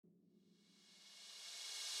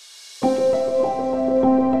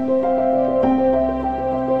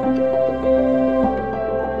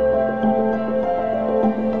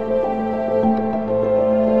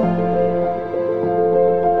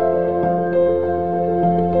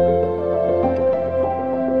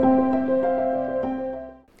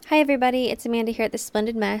everybody, it's Amanda here at The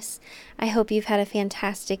Splendid Mess. I hope you've had a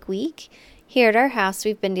fantastic week. Here at our house,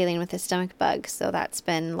 we've been dealing with a stomach bug, so that's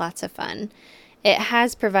been lots of fun. It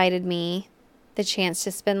has provided me the chance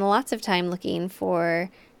to spend lots of time looking for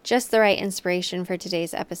just the right inspiration for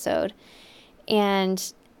today's episode.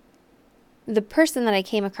 And the person that I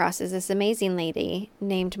came across is this amazing lady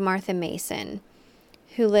named Martha Mason,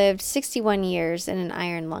 who lived 61 years in an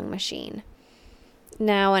iron lung machine.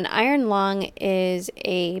 Now, an iron lung is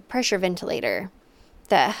a pressure ventilator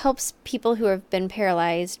that helps people who have been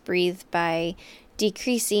paralyzed breathe by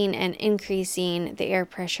decreasing and increasing the air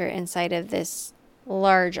pressure inside of this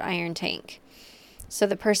large iron tank. So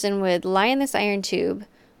the person would lie in this iron tube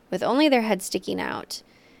with only their head sticking out.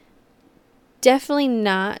 Definitely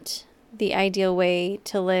not the ideal way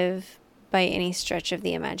to live by any stretch of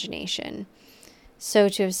the imagination. So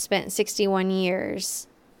to have spent 61 years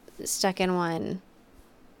stuck in one,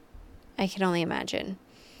 I can only imagine.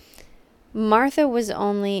 Martha was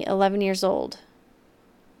only 11 years old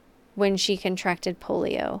when she contracted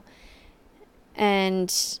polio,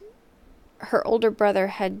 and her older brother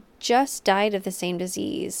had just died of the same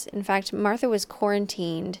disease. In fact, Martha was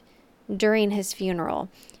quarantined during his funeral,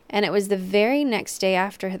 and it was the very next day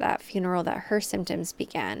after that funeral that her symptoms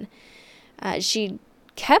began. She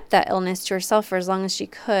kept that illness to herself for as long as she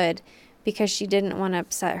could because she didn't want to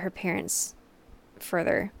upset her parents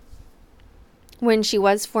further. When she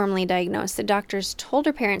was formally diagnosed, the doctors told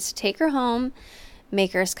her parents to take her home,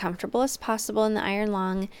 make her as comfortable as possible in the iron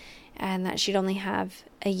lung, and that she'd only have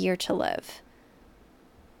a year to live.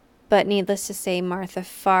 But needless to say, Martha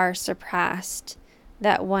far surpassed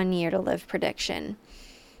that 1 year to live prediction.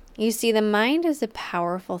 You see, the mind is a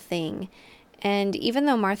powerful thing, and even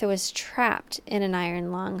though Martha was trapped in an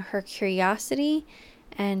iron lung, her curiosity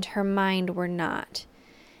and her mind were not.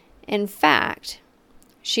 In fact,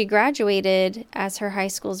 she graduated as her high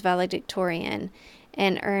school's valedictorian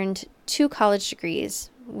and earned 2 college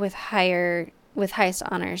degrees with highest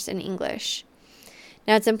honors in English.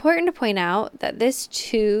 Now, it's important to point out that this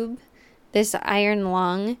tube, this iron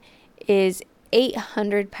lung, is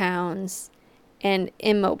 800 pounds and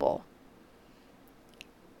immobile.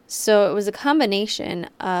 So it was a combination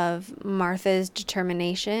of Martha's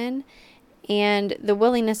determination and the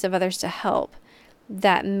willingness of others to help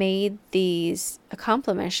that made these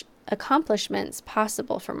accomplishments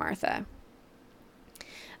possible for Martha.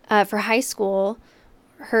 For high school,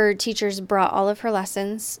 her teachers brought all of her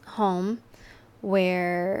lessons home,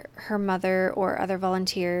 where her mother or other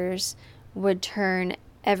volunteers would turn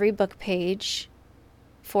every book page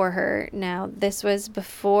for her. Now, this was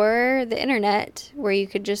before the internet, where you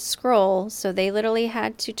could just scroll, so they literally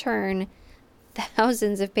had to turn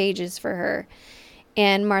thousands of pages for her.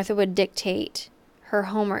 And Martha would dictate her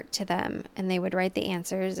homework to them, and they would write the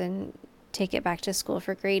answers and take it back to school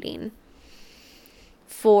for grading.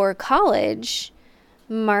 For college,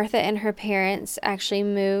 Martha and her parents actually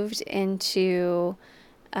moved into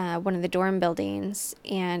one of the dorm buildings,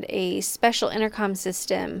 and a special intercom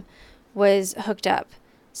system was hooked up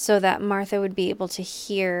so that Martha would be able to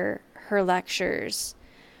hear her lectures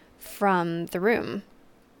from the room.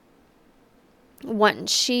 Once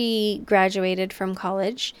she graduated from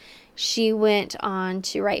college, she went on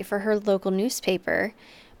to write for her local newspaper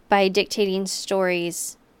by dictating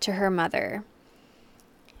stories to her mother.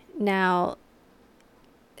 Now,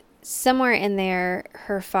 somewhere in there,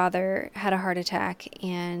 her father had a heart attack,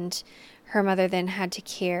 and her mother then had to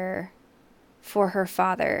care for her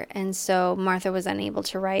father. And so Martha was unable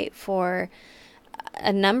to write for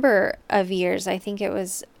a number of years. I think it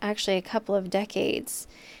was actually a couple of decades.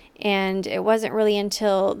 And it wasn't really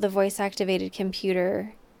until the voice-activated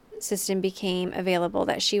computer system became available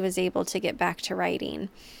that she was able to get back to writing.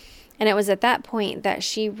 And it was at that point that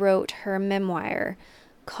she wrote her memoir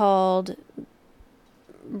called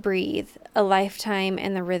Breathe, A Lifetime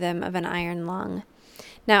in the Rhythm of an Iron Lung.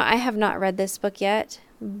 Now, I have not read this book yet,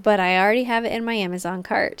 but I already have it in my Amazon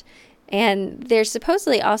cart. And there's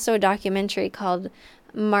supposedly also a documentary called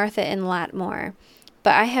Martha in Latmore,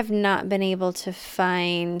 but I have not been able to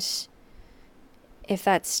find if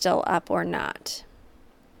that's still up or not.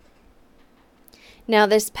 Now,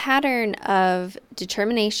 this pattern of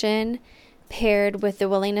determination paired with the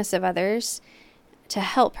willingness of others to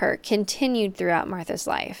help her continued throughout Martha's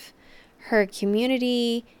life. Her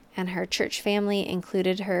community and her church family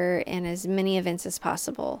included her in as many events as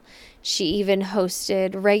possible. She even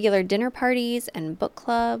hosted regular dinner parties and book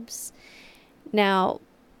clubs. Now,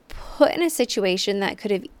 put in a situation that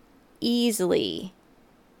could have easily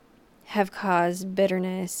have caused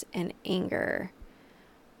bitterness and anger,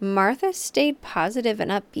 Martha stayed positive and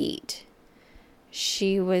upbeat.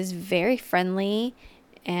 She was very friendly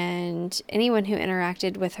and anyone who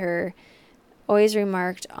interacted with her always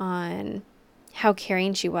remarked on how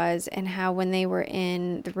caring she was, and how when they were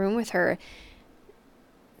in the room with her,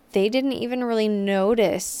 they didn't even really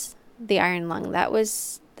notice the iron lung. That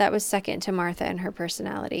was second to Martha and her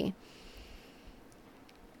personality.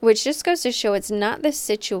 Which just goes to show it's not the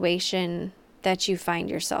situation that you find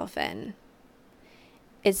yourself in.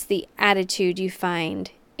 It's the attitude you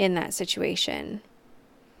find in that situation.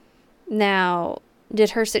 Now,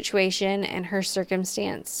 did her situation and her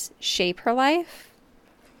circumstance shape her life?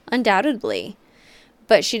 Undoubtedly.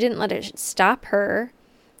 But she didn't let it stop her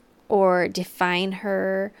or define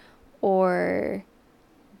her or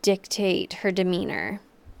dictate her demeanor.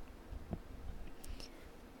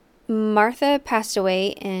 Martha passed away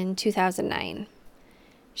in 2009.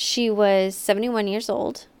 She was 71 years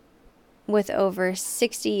old with over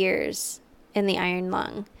 60 years in the iron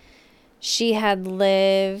lung. She had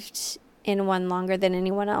lived in one longer than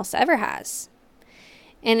anyone else ever has.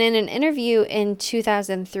 And in an interview in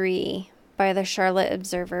 2003 by the Charlotte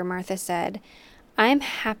Observer, Martha said, "I'm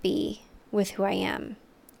happy with who I am,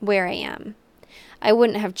 where I am. I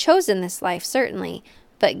wouldn't have chosen this life, certainly,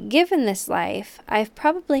 but given this life, I've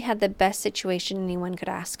probably had the best situation anyone could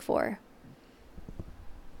ask for."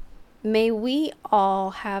 May we all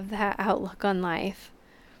have that outlook on life.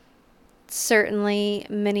 Certainly,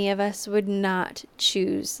 many of us would not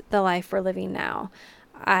choose the life we're living now.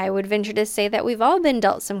 I would venture to say that we've all been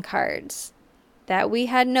dealt some cards that we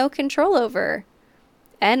had no control over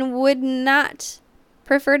and would not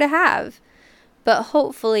prefer to have. But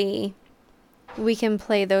hopefully, we can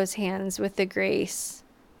play those hands with the grace,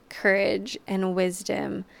 courage, and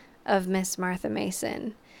wisdom of Miss Martha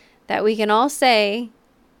Mason. That we can all say,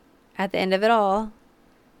 at the end of it all,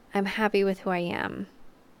 I'm happy with who I am,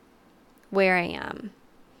 where I am.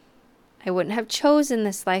 I wouldn't have chosen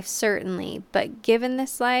this life, certainly, but given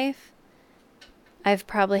this life, I've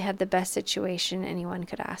probably had the best situation anyone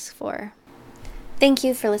could ask for. Thank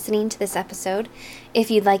you for listening to this episode.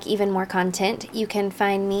 If you'd like even more content, you can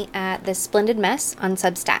find me at The Splendid Mess on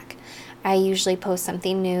Substack. I usually post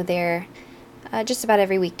something new there just about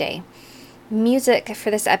every weekday. Music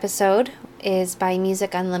for this episode is by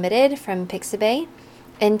Music Unlimited from Pixabay.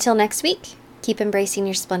 Until next week, keep embracing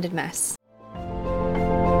your splendid mess.